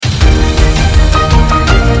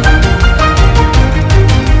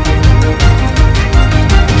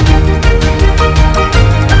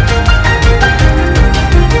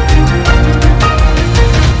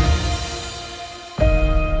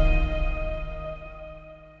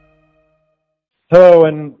Hello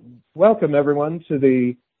and welcome everyone to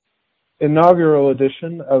the inaugural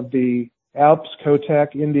edition of the ALPS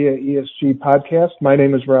COTAC India ESG podcast. My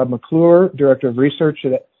name is Rob McClure, Director of Research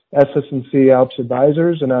at SS&C ALPS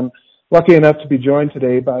Advisors, and I'm lucky enough to be joined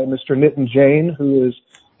today by Mr. Nitin Jain, who is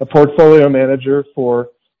a portfolio manager for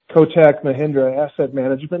Kotak Mahindra Asset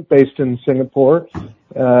Management based in Singapore.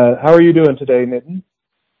 How are you doing today, Nitin?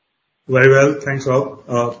 Very well, thanks, Rob.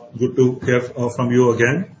 Good to hear from you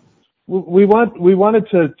again. We wanted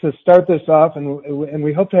to start this off, and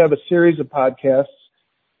we hope to have a series of podcasts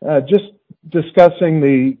just discussing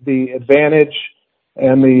the advantage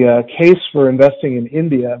and the case for investing in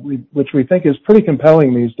India, which we think is pretty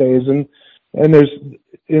compelling these days. And there's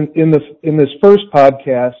in this first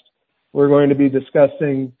podcast, we're going to be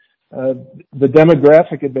discussing the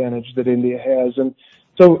demographic advantage that India has. And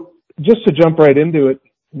so, just to jump right into it,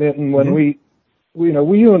 Nitin,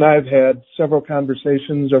 when you and I have had several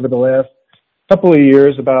conversations over the last couple of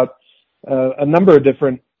years about a number of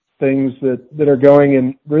different things that are going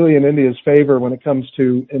in India's favor when it comes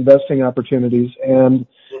to investing opportunities. And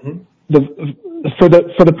for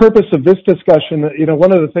the purpose of this discussion,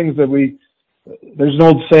 one of the things there's an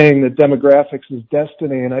old saying that demographics is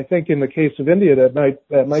destiny, and I think in the case of India that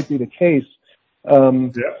might be the case.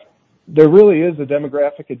 There really is a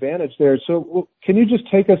demographic advantage there. So can you just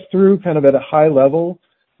take us through kind of at a high level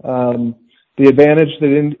the advantages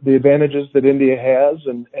that India has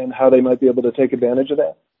and how they might be able to take advantage of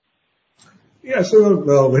that? Yeah,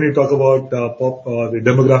 so when you talk about the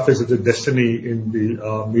demographics as a destiny in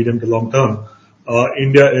the medium to long term,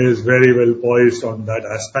 India is very well poised on that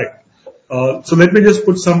aspect. So let me just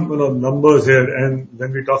put some numbers here, and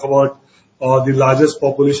when we talk about the largest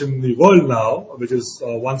population in the world now, which is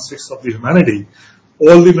 1/6 of the humanity,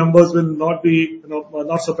 all the numbers will not be,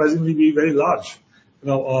 not surprisingly, be very large.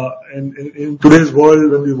 And in today's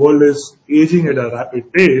world, when the world is aging at a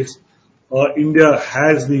rapid pace, India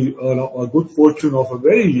has the a good fortune of a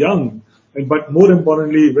very young, but more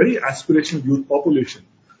importantly, very aspirational youth population.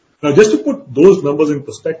 Now, just to put those numbers in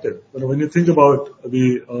perspective, when you think about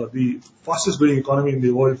the fastest growing economy in the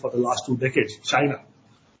world for the last 2 decades, China,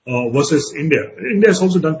 versus India. India has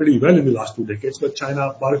also done pretty well in the last 2 decades, but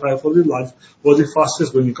China, by far, was the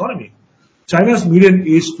fastest growing economy. China's median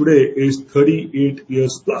age today is 38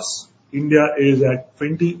 years plus. India is at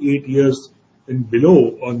 28 years and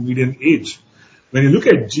below on median age. When you look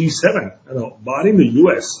at G7, barring the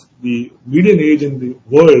US, the median age in the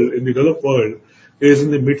world, in the developed world, is in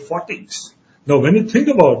the mid-40s. Now, when you think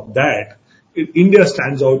about that, India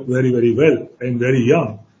stands out very, very well and very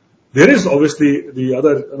young. There is obviously the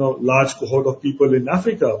other large cohort of people in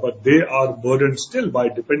Africa, but they are burdened still by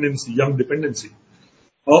dependency, young dependency.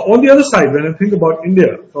 On the other side, when I think about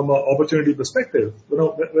India from an opportunity perspective,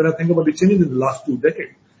 when I think about the changes in the last 2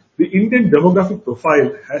 decades, the Indian demographic profile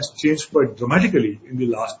has changed quite dramatically in the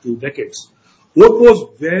last 2 decades. What was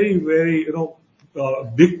very, very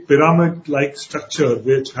big pyramid-like structure,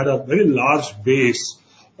 which had a very large base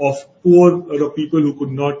of poor people who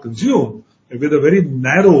could not consume, with a very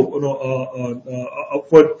narrow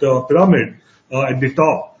upward pyramid at the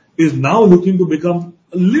top, is now looking to become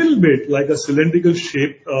a little bit like a cylindrical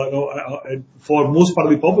shape for most part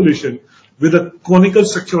of the population, with a conical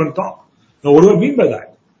structure on top. Now, what do I mean by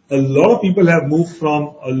that? A lot of people have moved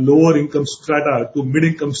from a lower income strata to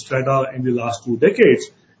mid-income strata in the last 2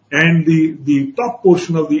 decades. And the top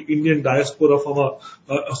portion of the Indian diaspora from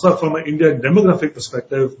an Indian demographic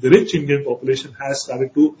perspective, the rich Indian population has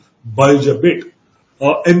started to bulge a bit.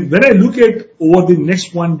 And when I look at over the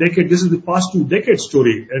next 1 decade, this is the past 2 decade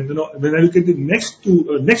story. And when I look at the next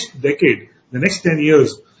decade, the next 10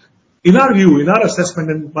 years, in our view, in our assessment,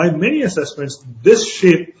 and by many assessments, this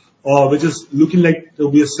shape, which is looking like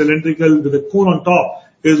to be a cylindrical with a cone on top,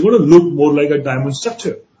 is going to look more like a diamond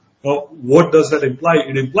structure. Now, what does that imply?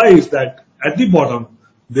 It implies that at the bottom,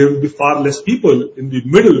 there will be far less people. In the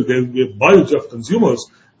middle, there will be a bulge of consumers.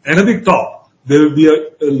 And at the top, there will be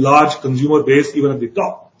a large consumer base even at the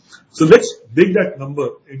top. So let's dig that number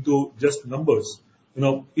into just numbers.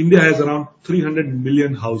 India has around 300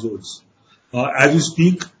 million households. As we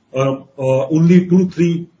speak, only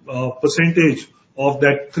 2-3% of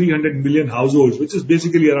that 300 million households, which is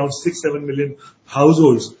basically around 6-7 million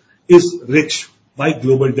households, is rich by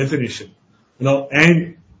global definition.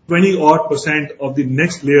 And 20% of the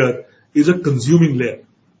next layer is a consuming layer.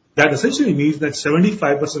 That essentially means that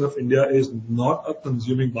 75% of India is not a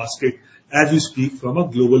consuming basket as we speak from a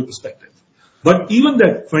global perspective. But even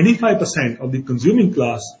that 25% of the consuming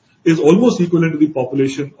class is almost equivalent to the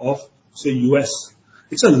population of, say, US.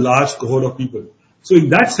 It's a large cohort of people. So in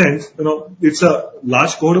that sense, it's a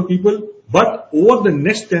large cohort of people, but over the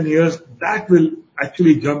next 10 years, that will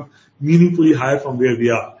actually jump meaningfully higher from where we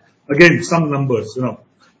are. Again, some numbers, in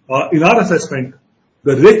our assessment,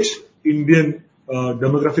 the rich Indian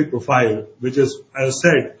demographic profile, which is, as I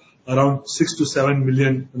said, around 6 to 7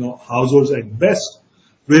 million, households at best,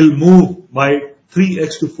 will move by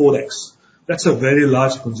 3x to 4x. That's a very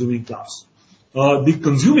large consuming class.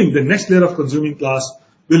 The next layer of consuming class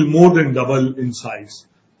will more than double in size.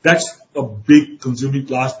 That's a big consuming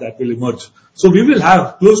class that will emerge. So we will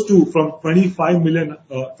have close to from 25 million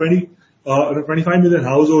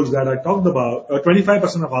households that I talked about,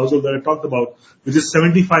 25% of households that I talked about, which is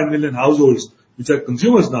 75 million households which are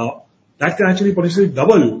consumers now, that can actually potentially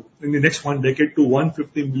double in the next one decade to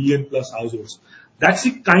 150 million plus households. That's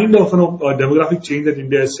the kind of demographic change that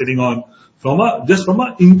India is sitting on from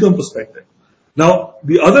an income perspective. Now,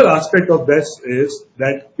 the other aspect of this is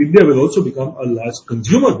that India will also become a large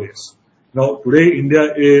consumer base. Now, today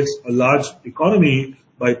India is a large economy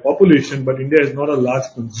by population, but India is not a large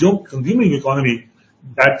consuming economy.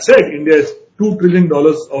 That said, India is $2 trillion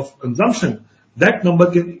of consumption. That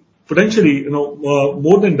number can potentially,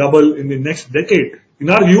 more than double in the next decade. In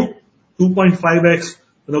our view, 2.5x,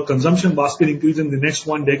 consumption basket increase in the next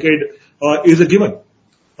one decade is a given.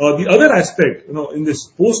 The other aspect, in this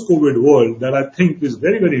post-COVID world that I think is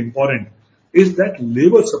very, very important is that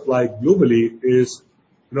labor supply globally is,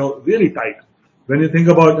 really tight. When you think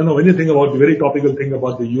about the very topical thing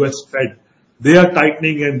about the US Fed, they are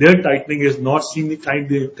tightening, and their tightening is not seeing the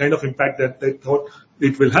kind of impact that they thought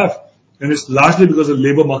it will have. And it's largely because the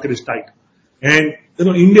labor market is tight. And,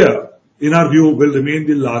 India, in our view, will remain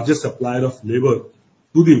the largest supplier of labor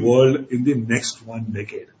to the world in the next one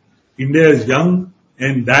decade. India is young,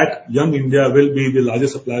 and that young India will be the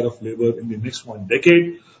largest supplier of labor in the next one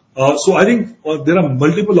decade. So I think there are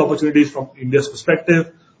multiple opportunities from India's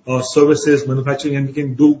perspective, services, manufacturing, and we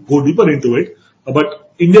can go deeper into it.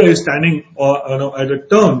 But India is standing at a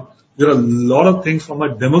turn. There are a lot of things from a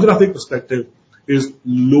demographic perspective is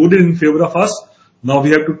loaded in favor of us. Now we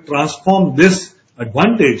have to transform this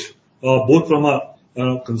advantage both from a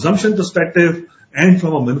consumption perspective and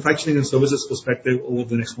from a manufacturing and services perspective over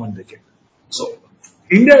the next one decade. So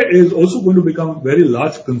India is also going to become a very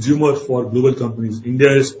large consumer for global companies.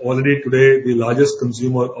 India is already today the largest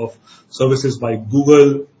consumer of services by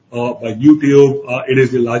Google, by YouTube. It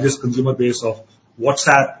is the largest consumer base of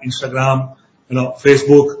WhatsApp, Instagram,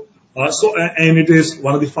 Facebook. And it is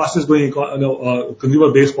one of the fastest growing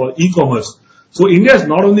consumer base for e-commerce. So India is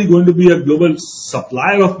not only going to be a global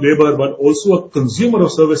supplier of labor, but also a consumer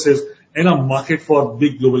of services and a market for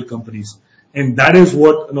big global companies. And that is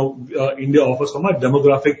what India offers from a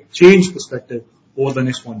demographic change perspective over the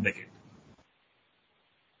next one decade.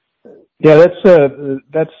 Yeah,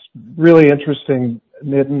 that's really interesting,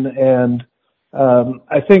 Nitin, and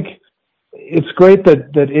I think it's great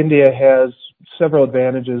that India has several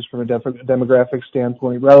advantages from a demographic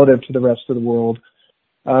standpoint relative to the rest of the world.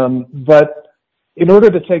 But in order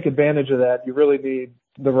to take advantage of that, you really need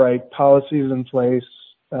the right policies in place.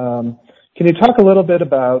 Can you talk a little bit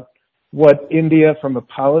about what India, from a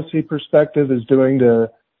policy perspective, is doing to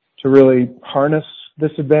really harness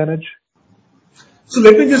this advantage? So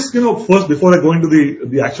let me just, first, before I go into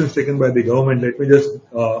the actions taken by the government, let me just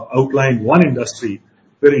outline one industry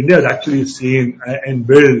where India has actually seen and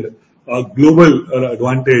built a global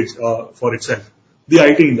advantage for itself, the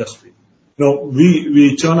IT industry.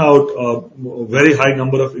 We churn out a very high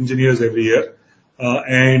number of engineers every year,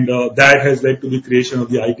 and that has led to the creation of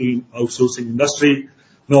the IT outsourcing industry.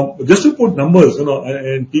 Now, just to put numbers, in a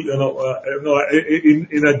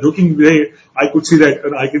joking way, I can say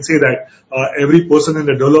that every person in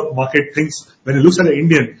the developed market thinks when he looks at an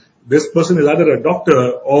Indian, this person is either a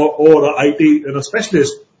doctor or an IT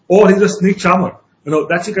specialist, or he's a snake charmer.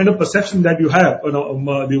 That's the kind of perception that you have,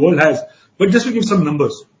 the world has. But just to give some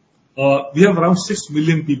numbers, we have around 6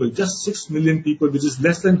 million people, just 6 million people, which is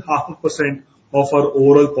less than 0.5% of our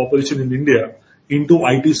overall population in India into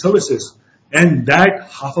IT services. And that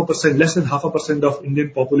 0.5%, less than 0.5% of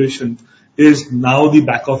Indian population is now the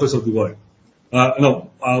back office of the world.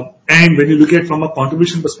 And when you look at it from a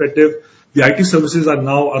contribution perspective, the IT services are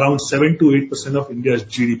now around 7 to 8% of India's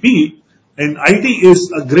GDP. And IT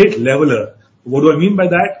is a great leveler. What do I mean by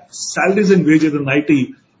that? Salaries and wages in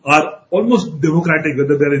IT are almost democratic,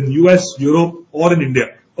 whether they're in US, Europe, or in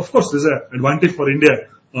India. Of course, there's an advantage for India.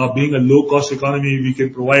 Being a low-cost economy, we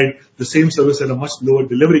can provide the same service at a much lower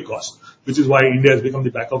delivery cost, which is why India has become the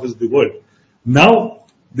back office of the world. Now,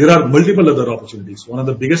 there are multiple other opportunities. One of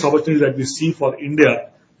the biggest opportunities that we see for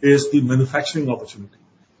India is the manufacturing opportunity.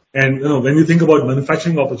 And, when you think about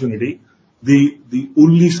manufacturing opportunity, the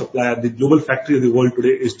only supplier, the global factory of the world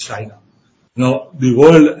today is China. The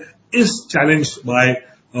world is challenged by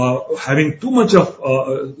having too much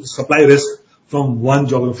of supply risk from one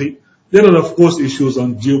geography. There are, of course, issues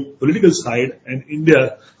on geopolitical side, and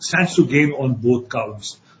India stands to gain on both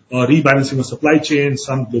counts. Rebalancing of supply chain,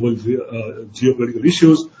 some global geopolitical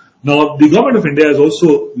issues. Now, the government of India has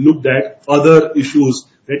also looked at other issues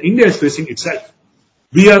that India is facing itself.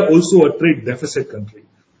 We are also a trade deficit country.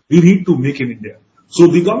 We need to make in India. So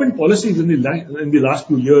the government policies in the last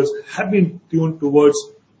few years have been tuned towards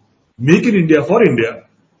make in India for India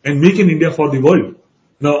and make in India for the world.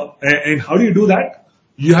 Now, and how do you do that?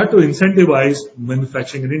 You have to incentivize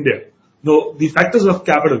manufacturing in India. Now, the factors of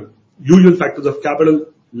capital, usual factors of capital,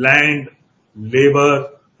 land,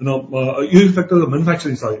 labor, usual factors of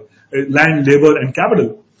manufacturing, land, labor, and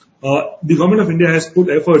capital. The government of India has put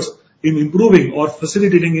efforts in improving or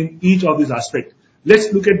facilitating in each of these aspects.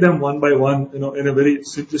 Let's look at them one by one, in a very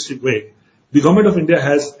simplistic way. The government of India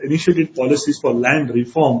has initiated policies for land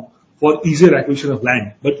reform for easier acquisition of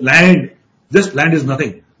land. But just land is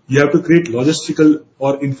nothing. You have to create logistical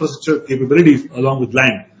or infrastructure capabilities along with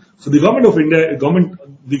land. So the government of India,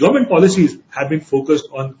 the government policies have been focused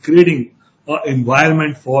on creating an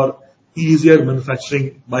environment for easier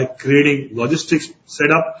manufacturing by creating logistics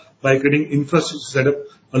setup, by creating infrastructure setup,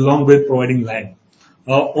 along with providing land.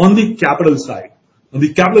 On the capital side,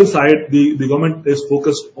 the government is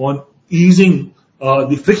focused on easing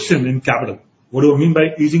the friction in capital. What do I mean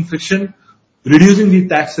by easing friction? Reducing the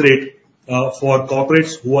tax rate for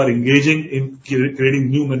corporates who are engaging in creating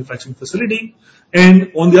new manufacturing facility,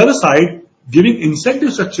 and on the other side, giving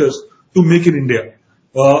incentive structures to make in India.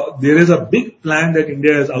 There is a big plan that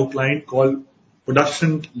India has outlined called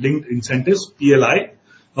Production Linked Incentives, PLI,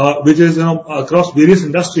 which is across various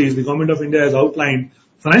industries. The government of India has outlined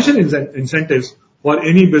financial incentives for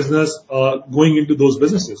any business going into those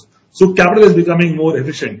businesses. So capital is becoming more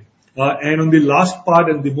efficient. And on the last part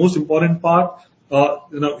and the most important part,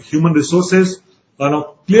 human resources.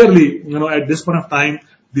 Clearly, at this point of time,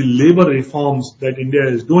 the labor reforms that India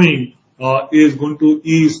is doing is going to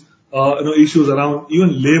ease, issues around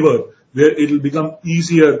even labor, where it will become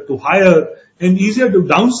easier to hire and easier to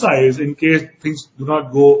downsize in case things do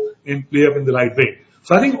not go and play up in the right way.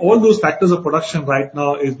 So I think all those factors of production right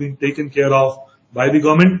now is being taken care of by the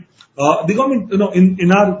government. The government,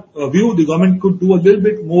 in our view, the government could do a little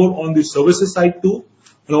bit more on the services side too.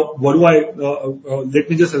 Let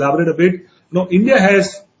me just elaborate a bit. India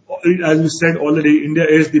has, as we said already, India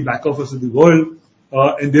is the back office of the world,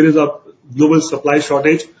 and there is a global supply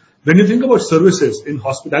shortage. When you think about services in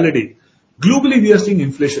hospitality, globally we are seeing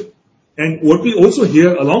inflation. And what we also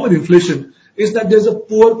hear along with inflation is that there's a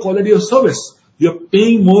poor quality of service. You're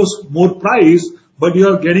paying more price, but you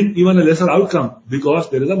are getting even a lesser outcome because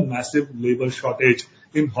there is a massive labor shortage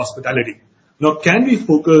in hospitality. Now, can we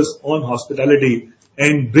focus on hospitality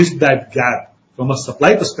and bridge that gap from a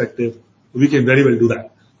supply perspective? We can very well do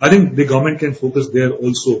that. I think the government can focus there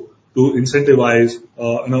also to incentivize,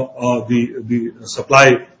 the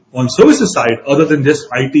supply on services side other than just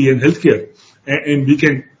IT and healthcare. And we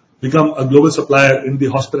can become a global supplier in the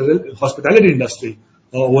hospitality industry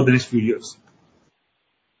over the next few years.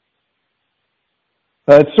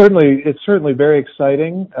 It's certainly very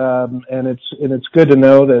exciting, and it's good to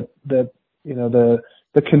know that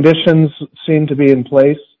the conditions seem to be in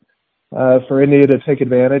place for India to take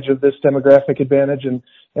advantage of this demographic advantage, and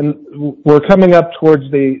we're coming up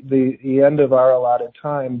towards the end of our allotted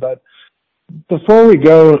time. But before we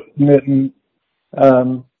go, Nitin,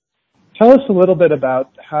 tell us a little bit about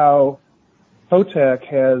how Kotak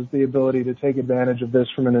has the ability to take advantage of this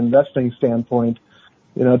from an investing standpoint.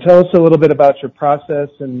 Tell us a little bit about your process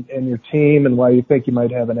and your team and why you think you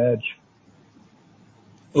might have an edge.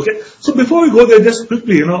 Okay. So before we go there, just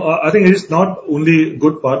quickly, I think it is not only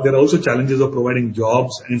good part, there are also challenges of providing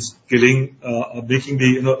jobs and skilling, making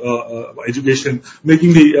the, education,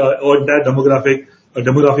 making the, entire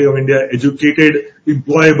demography of India educated,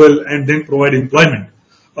 employable, and then provide employment.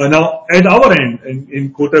 Now, at our end,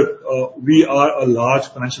 in Kotak, we are a large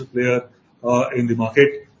financial player, in the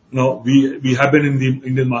market. We have been in the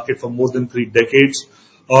Indian market for more than 3 decades.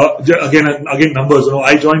 Again, numbers.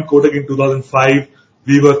 I joined Kotak in 2005.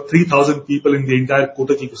 We were 3,000 people in the entire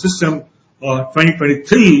Kotak ecosystem.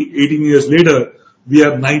 2023, 18 years later, we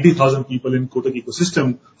have 90,000 people in Kotak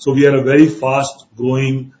ecosystem. So we are a very fast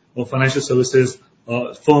growing financial services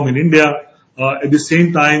firm in India. At the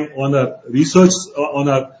same time, on our research, on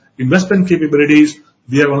our investment capabilities,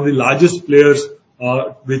 we are one of the largest players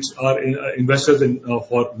which are investors in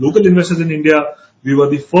for local investors in India. We were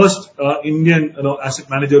the first Indian asset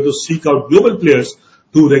manager to seek out global players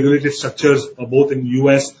to regulated structures both in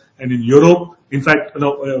US and in Europe. In fact,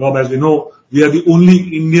 Rob, as we know, we are the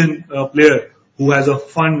only Indian player who has a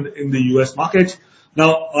fund in the US markets.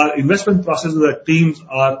 Now, our investment processes, our teams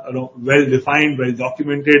are well defined, well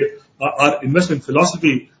documented. Our investment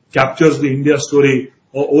philosophy captures the India story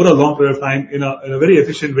over a long period of time in a very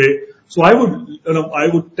efficient way. So I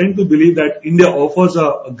would tend to believe that India offers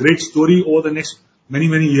a great story over the next many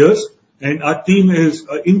years, and our team is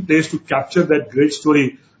in place to capture that great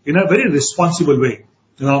story in a very responsible way.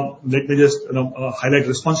 Let me just highlight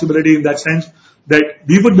responsibility in that sense, that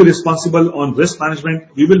we would be responsible on risk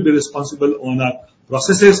management, we will be responsible on our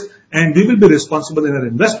processes, and we will be responsible in our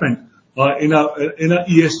investment in a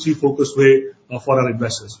ESG focused way for our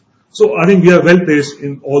investors. So I think we are well placed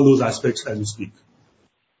in all those aspects as we speak.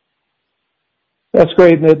 That's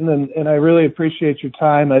great, Nitin, and I really appreciate your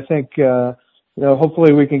time. I think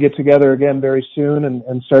hopefully we can get together again very soon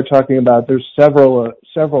and start talking about. There's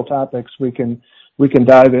several topics we can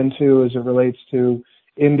dive into as it relates to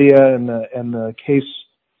India and the case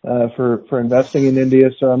for investing in India.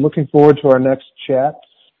 So I'm looking forward to our next chat.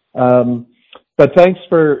 But thanks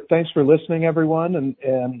for listening, everyone,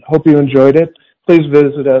 and hope you enjoyed it. Please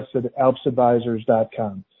visit us at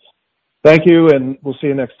alpsadvisors.com. Thank you, and we'll see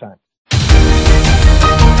you next time.